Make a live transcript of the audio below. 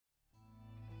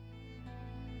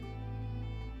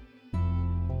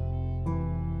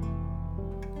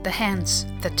The hands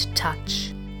that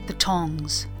touch, the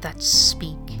tongues that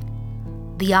speak,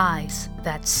 the eyes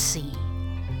that see.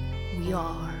 We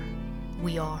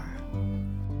are.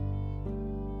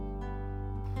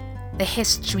 The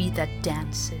history that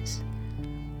dances,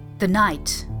 the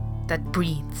night that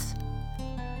breathes,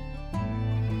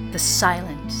 the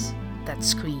silence that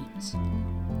screams.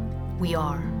 We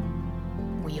are.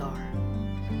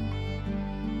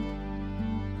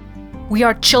 We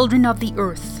are children of the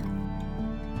earth,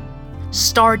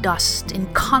 stardust in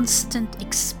constant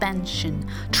expansion,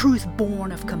 truth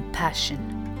born of compassion.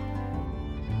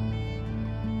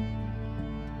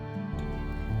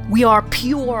 We are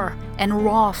pure and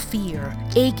raw fear,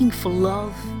 aching for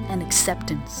love and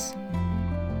acceptance.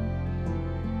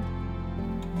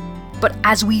 But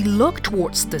as we look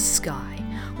towards the sky,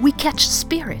 we catch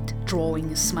spirit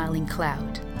drawing a smiling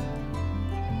cloud.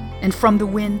 And from the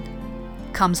wind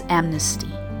comes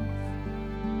amnesty.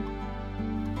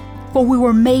 For we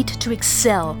were made to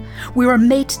excel. We were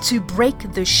made to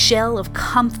break the shell of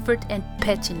comfort and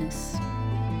pettiness.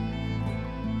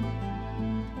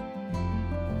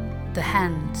 The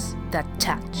hands that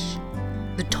touch,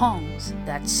 the tongues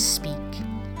that speak,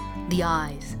 the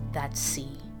eyes that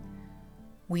see.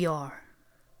 We are.